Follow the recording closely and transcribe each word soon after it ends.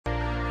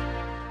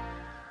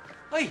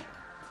Hey,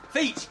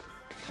 feet!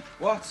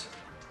 What?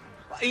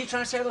 Are you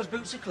trying to say those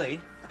boots are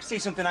clean? I can see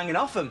something hanging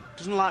off them.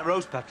 Doesn't like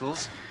rose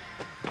petals.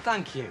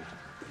 Thank you.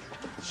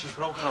 She's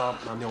broken her arm,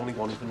 and I'm the only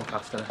one who can look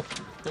after her.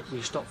 Look, will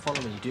you stop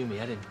following me? You do me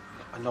head in.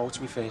 I know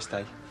it's my first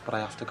day, but I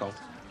have to go. Look,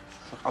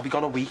 I'll be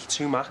gone a week,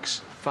 2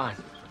 max. Fine.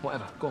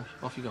 Whatever. Go on.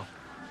 Off you go.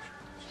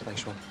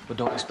 Thanks, Ron. But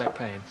don't expect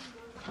paying.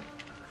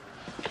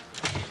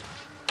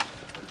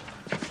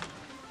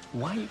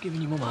 Why are you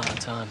giving your mum a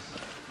hard time?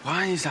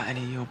 Why is that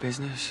any of your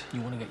business?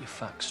 You want to get your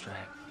facts straight.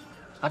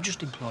 I've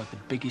just employed the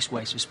biggest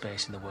waste of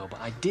space in the world,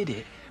 but I did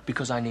it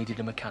because I needed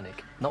a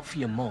mechanic, not for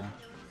your mum.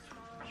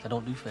 I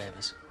don't do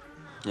favours.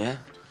 Yeah?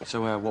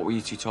 So, what were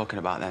you two talking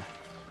about then?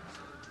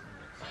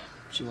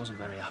 She wasn't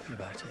very happy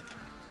about it.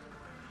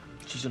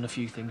 She's done a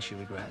few things she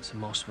regrets,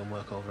 and most of them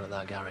work over at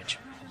that garage.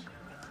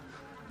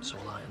 So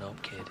lighten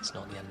up, kid. It's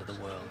not the end of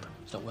the world.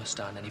 It's not worth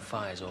starting any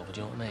fires over,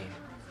 do you know what I mean?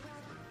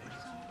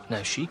 Now,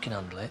 if she can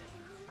handle it,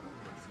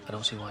 I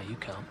don't see why you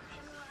can't.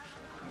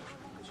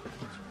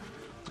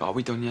 Are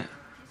we done yet?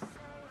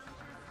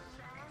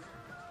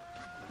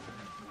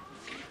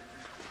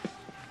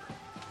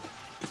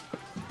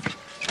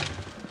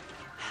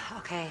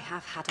 OK,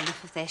 I've had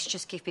enough of this.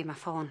 Just give me my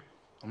phone.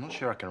 I'm not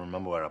sure I can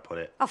remember where I put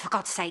it. Oh, for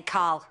God's sake,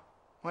 Carl.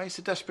 Why are you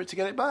so desperate to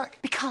get it back?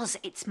 Because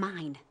it's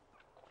mine.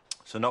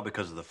 So not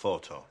because of the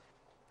photo?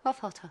 What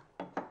photo?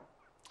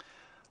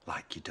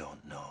 Like you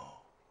don't know.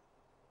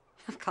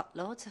 I've got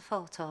loads of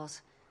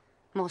photos.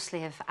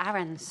 Mostly of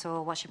Aaron,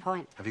 so what's your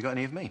point? Have you got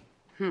any of me?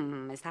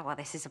 Is that what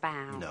this is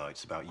about? No,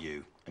 it's about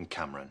you and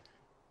Cameron.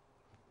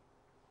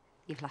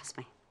 You've lost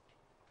me.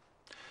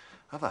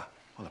 Have I?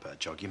 Well, I better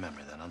jog your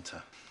memory then, haven't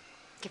I?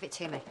 Give it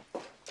to me.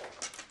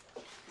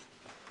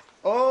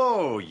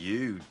 Oh,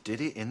 you did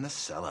it in the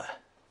cellar.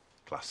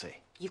 Classy.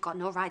 You've got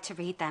no right to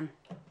read them.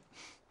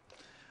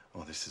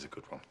 Oh, this is a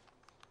good one.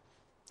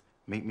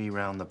 Meet me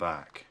round the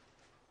back.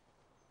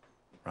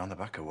 Round the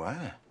back of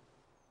where?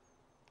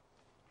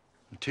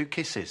 And 2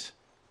 kisses.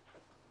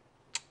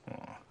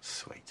 Oh,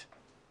 sweet.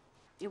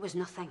 It was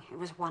nothing. It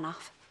was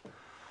one-off.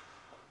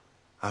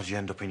 How'd you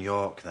end up in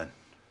York, then?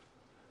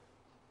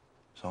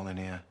 It's all in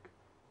here.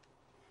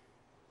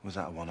 Was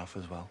that a one-off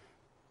as well?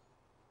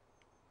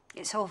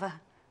 It's over.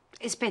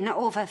 It's been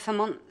over for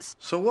months.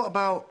 So what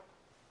about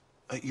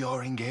at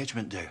your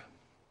engagement do?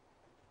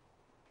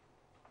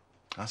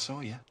 I saw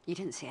you. You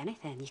didn't see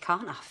anything. You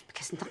can't have,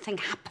 because nothing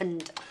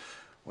happened.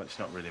 Well, it's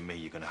not really me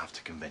you're going to have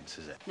to convince,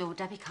 is it? No,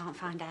 Debbie can't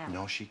find out.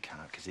 No, she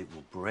can't, because it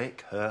will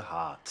break her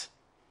heart.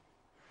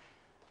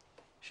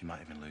 She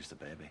might even lose the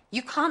baby.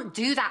 You can't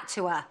do that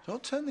to her.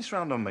 Don't turn this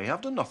round on me.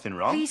 I've done nothing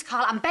wrong. Please,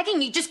 Carl, I'm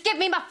begging you. Just give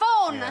me my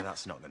phone. Yeah,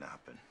 that's not going to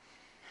happen.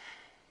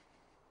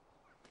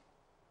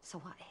 So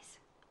what is?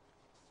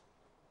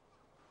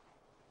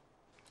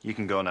 You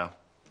can go now.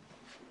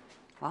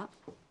 What?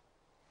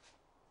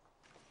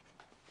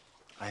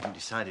 I haven't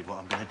decided what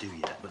I'm going to do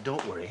yet, but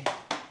don't worry.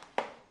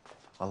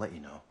 I'll let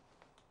you know.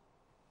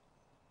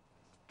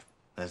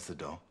 There's the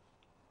door.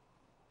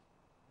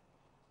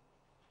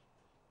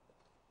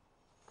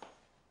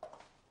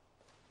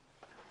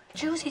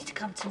 Jules used to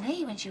come to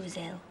me when she was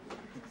ill.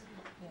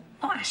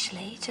 Not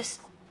Ashley,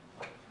 just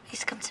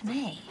used to come to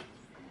me.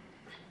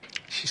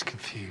 She's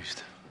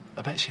confused.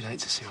 I bet she'd hate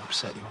to see how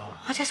upset you are.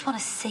 I just want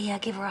to see her,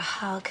 give her a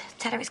hug,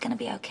 tell her it's going to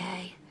be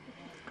okay.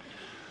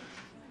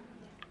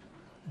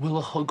 Will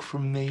a hug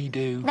from me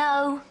do?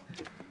 No.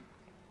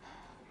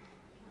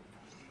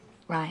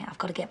 Right, I've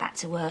got to get back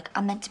to work.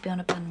 I'm meant to be on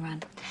a bun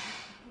run.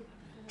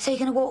 So you're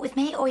going to walk with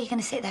me, or are you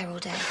going to sit there all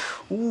day?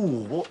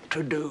 Ooh, what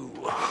to do?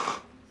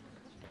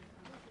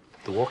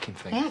 The walking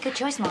thing. Yeah, good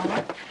choice,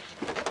 Marla.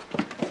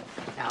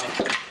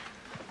 No.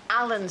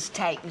 Alan's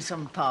taken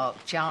some pork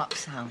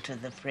chops out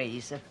of the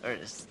freezer for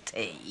his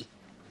tea.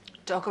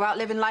 Talk about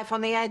living life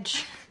on the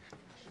edge.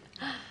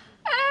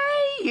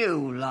 Hey,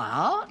 you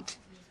lot.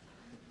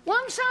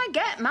 Once I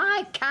get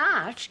my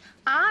cash,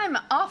 I'm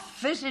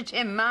off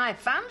visiting my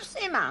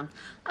fancy man.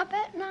 I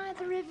bet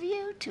neither of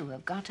you two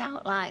have got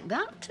out like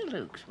that to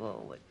look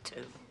forward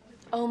to.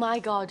 Oh, my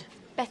God.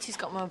 Betty's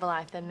got more of a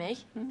life than me.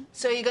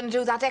 So you're going to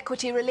do that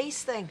equity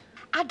release thing?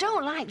 I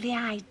don't like the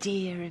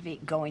idea of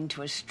it going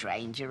to a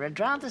stranger. I'd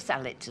rather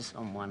sell it to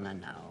someone I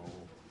know.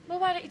 Well,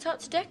 why don't you talk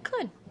to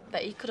Declan?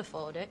 Bet he could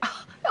afford it.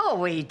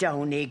 Oh, he'd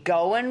only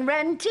go and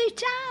rent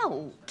it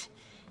out.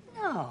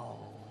 No.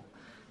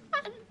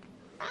 I'd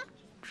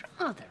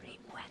rather it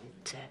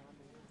went to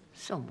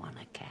someone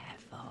I care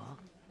for.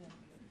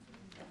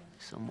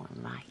 Someone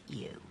like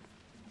you.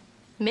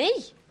 Me?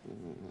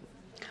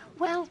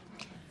 Well,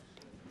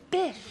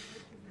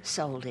 Biff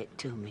sold it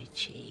to me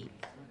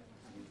cheap.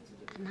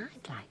 And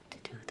I'd like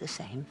to do the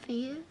same for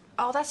you.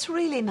 Oh, that's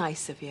really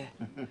nice of you.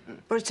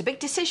 But it's a big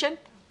decision.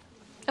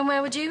 And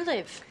where would you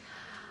live?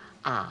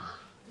 Ah,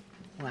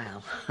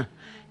 well,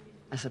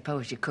 I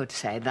suppose you could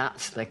say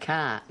that's the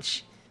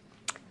catch.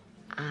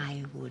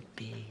 I would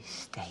be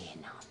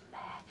staying on there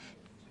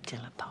till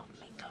I pop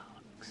me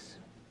clogs.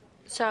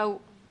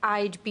 So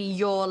I'd be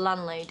your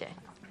landlady?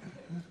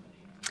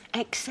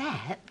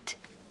 Except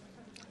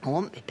I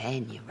won't be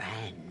paying you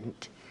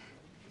rent.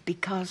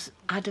 because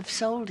I'd have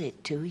sold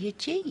it to you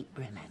cheap,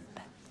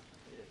 remember?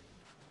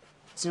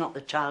 It's not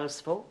the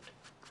child's fault.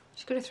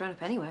 She could have thrown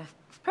up anywhere.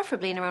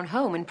 Preferably in her own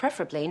home, and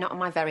preferably not on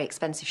my very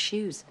expensive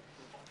shoes.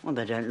 Well,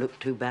 they don't look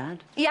too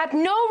bad. You had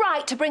no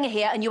right to bring her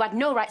here, and you had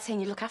no right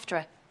saying you'd look after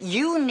her.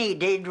 You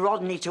needed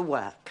Rodney to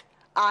work.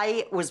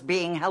 I was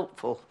being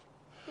helpful.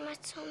 My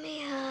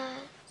tummy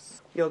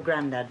hurts. Your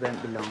granddad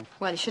won't be long.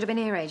 Well, he should have been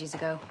here ages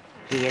ago.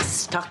 He is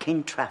stuck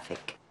in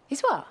traffic.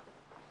 He's what?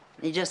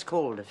 He just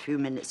called a few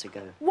minutes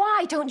ago.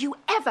 Why don't you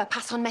ever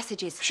pass on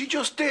messages? She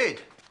just did.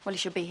 Well, he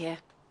should be here.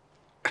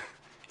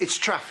 It's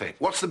traffic.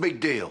 What's the big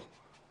deal?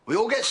 We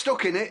all get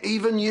stuck in it,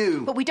 even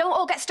you. But we don't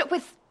all get stuck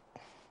with...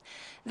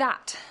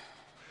 that.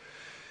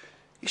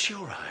 Is she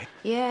all right?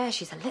 Yeah,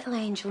 she's a little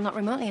angel, not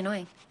remotely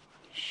annoying.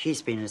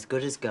 She's been as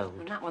good as gold.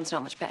 And that one's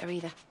not much better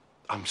either.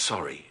 I'm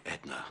sorry,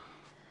 Edna.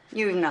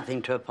 You've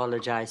nothing to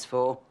apologise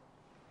for.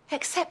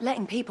 Except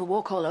letting people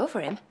walk all over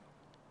him.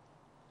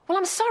 Well,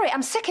 I'm sorry,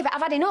 I'm sick of it,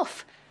 I've had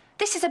enough.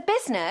 This is a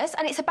business,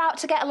 and it's about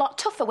to get a lot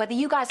tougher whether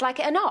you guys like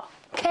it or not,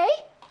 OK?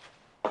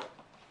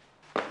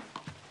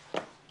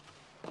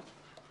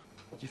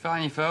 Did you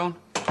find your phone?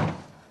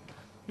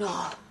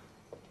 No.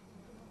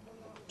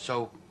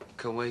 So,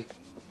 can we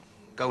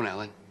go now,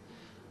 then?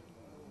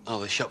 Oh,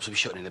 the shops will be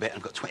shutting in a bit, and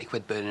I've got 20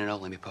 quid burning a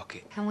hole in my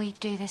pocket. Can we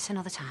do this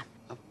another time?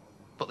 I've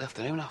put the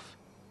afternoon off.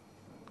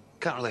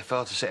 Can't really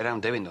afford to sit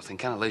around doing nothing,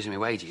 kind of losing my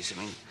wages. I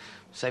mean,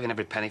 saving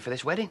every penny for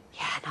this wedding.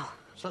 Yeah, no.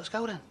 So let's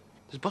go, then.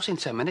 There's a bus in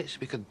 10 minutes.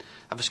 We could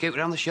have a scoot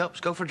around the shops,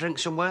 go for a drink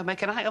somewhere,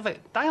 make a night of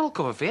it. Diane will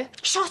cover for you.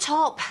 Shut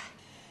up!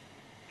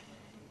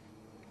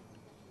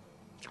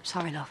 I'm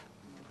sorry, love.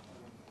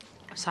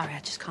 I'm sorry, I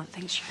just can't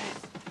think straight.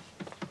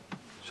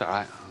 It's all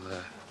right.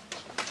 I'll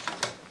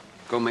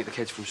go and meet the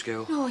kids from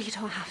school. No, you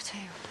don't have to.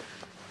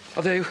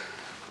 I do.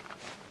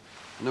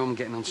 I know I'm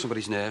getting on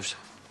somebody's nerves.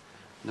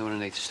 I know when I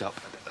need to stop.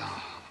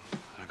 Oh,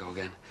 there I go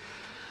again.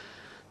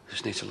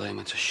 Just need to learn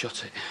when to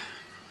shut it.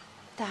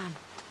 Dan.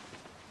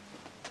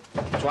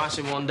 Twice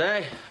in one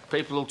day.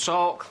 People will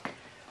talk.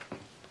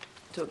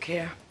 Don't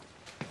care.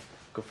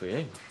 Good for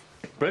you.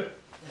 Brew?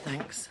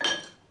 Thanks.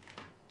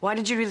 Why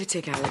did you really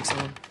take Alex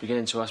on?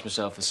 Beginning to ask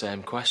myself the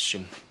same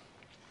question.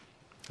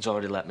 He's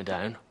already let me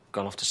down,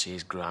 gone off to see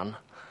his gran.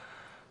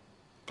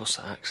 Plus,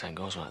 that accent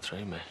goes right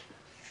through me.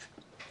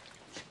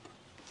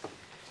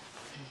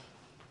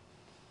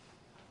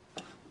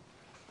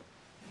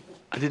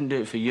 I didn't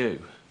do it for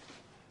you,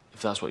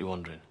 if that's what you're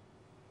wondering.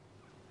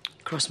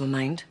 Crossed my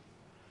mind.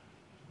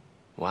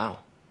 Wow.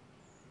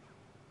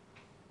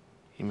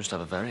 You must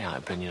have a very high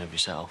opinion of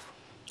yourself.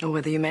 Or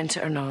whether you meant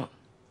it or not,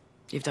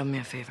 you've done me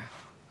a favour.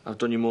 I've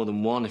done you more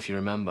than one, if you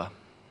remember.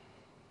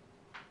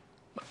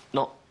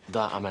 Not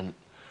that I meant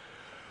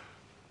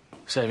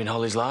saving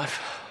Holly's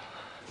life.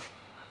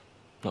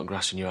 Not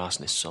grassing your arse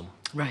in this sum.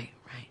 Right,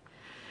 right.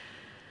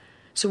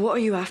 So what are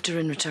you after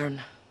in return?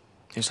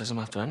 Who says I'm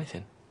after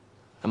anything?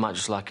 I might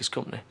just like his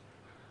company.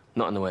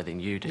 Not in the way that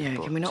you do, Yeah,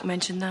 but can we not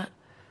mention that?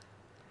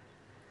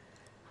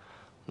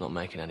 not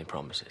making any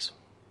promises.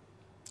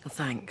 Well,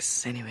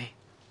 thanks, anyway.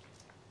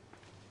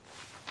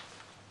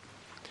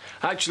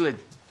 Actually,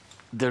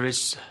 there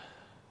is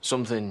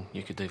something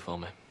you could do for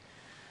me.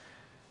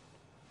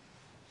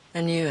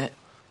 I knew it.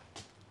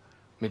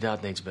 My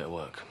dad needs a bit of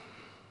work.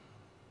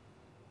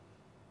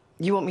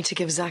 You want me to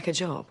give Zach a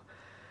job?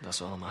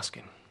 That's all I'm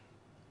asking.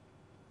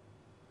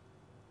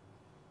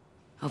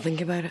 I'll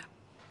think about it.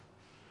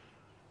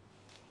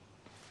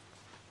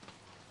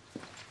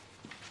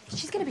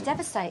 She's going to be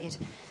devastated.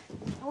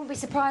 I won't be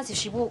surprised if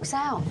she walks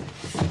out.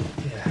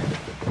 Yeah.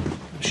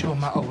 I'm sure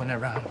Matt will win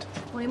around.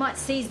 Well, he might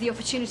seize the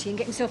opportunity and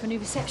get himself a new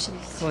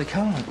receptionist. Well, he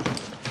can't.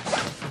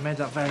 I made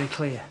that very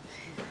clear.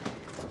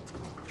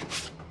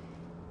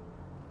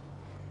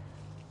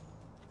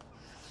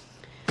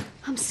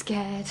 I'm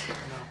scared.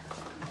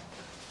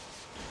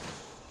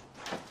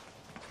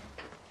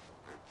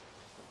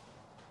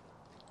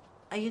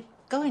 Are you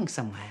going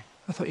somewhere?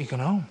 I thought you'd gone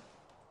home.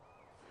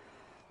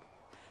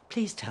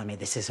 Please tell me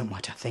this isn't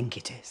what I think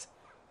it is.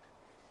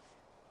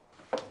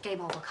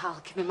 Game over, Carl.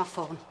 Give me my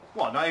phone.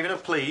 What, not even a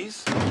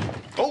please?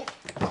 Oh!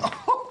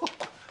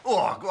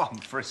 Oh, go on,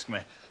 frisk me.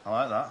 I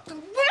like that. Where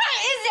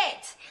is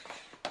it?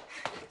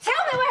 Tell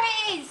me where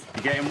it is!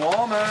 You're getting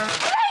warmer.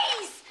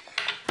 Please!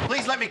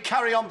 Please let me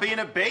carry on being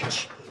a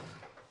bitch.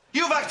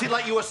 You've acted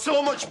like you were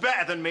so much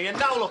better than me, and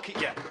now look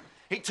at you.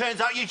 It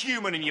turns out you're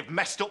human and you've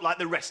messed up like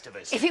the rest of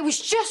us. If it was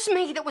just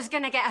me that was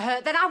going to get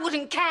hurt, then I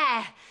wouldn't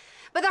care.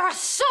 But there are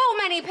so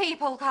many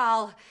people,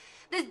 Carl.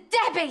 There's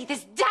Debbie,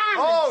 there's Dan.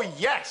 Oh,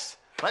 yes.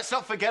 Let's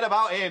not forget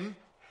about him.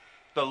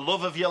 The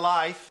love of your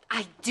life.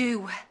 I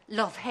do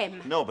love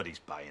him. Nobody's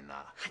buying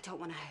that. I don't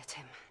want to hurt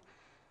him.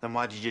 Then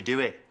why did you do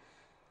it?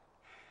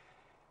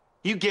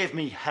 You gave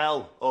me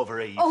hell over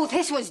Eve. Oh,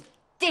 this was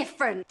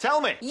different. Tell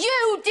me.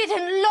 You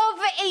didn't love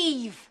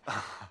Eve.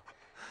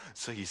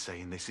 So you're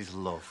saying this is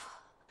love?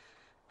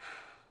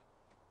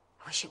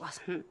 I wish it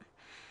wasn't.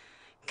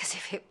 Because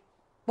if it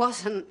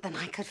wasn't, then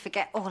I could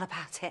forget all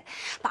about it.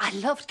 But I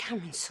loved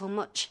Cameron so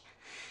much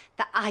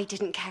that I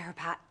didn't care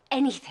about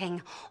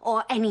anything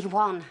or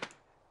anyone.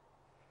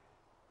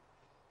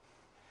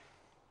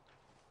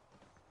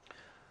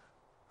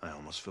 I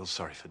almost feel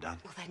sorry for Dan.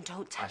 Well, then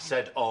don't tell I him.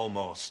 said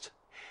almost.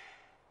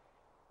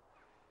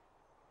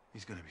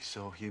 He's going to be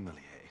so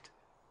humiliated.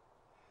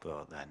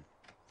 But then,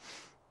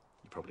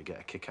 you probably get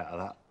a kick out of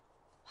that.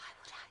 Why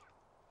would I?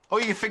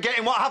 Oh, you're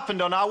forgetting what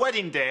happened on our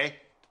wedding day?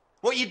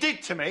 What you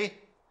did to me?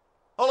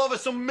 All over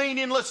some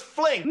meaningless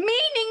fling.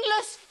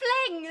 Meaningless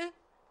fling?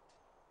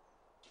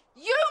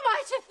 You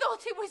might have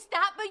thought it was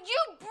that, but you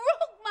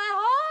broke my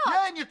heart.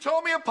 Yeah, and you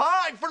tore me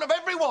apart in front of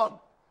everyone.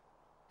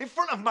 In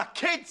front of my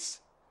kids.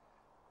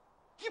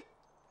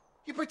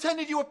 You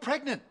pretended you were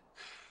pregnant.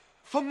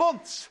 For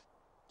months.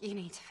 You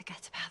need to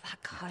forget about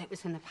that, Carl. It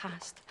was in the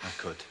past. I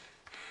could.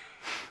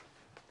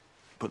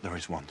 But there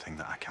is one thing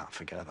that I can't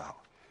forget about.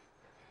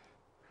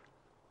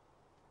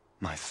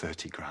 My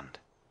 30 grand.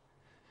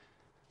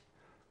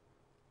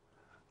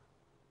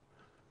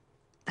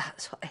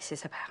 That's what this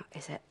is about,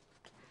 is it?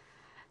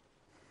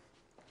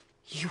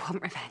 You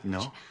want revenge?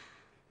 No.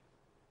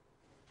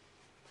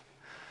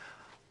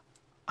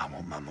 I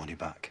want my money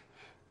back.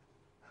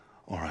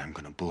 Or I'm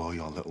going to blow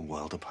your little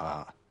world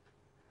apart.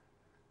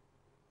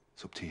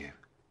 It's up to you.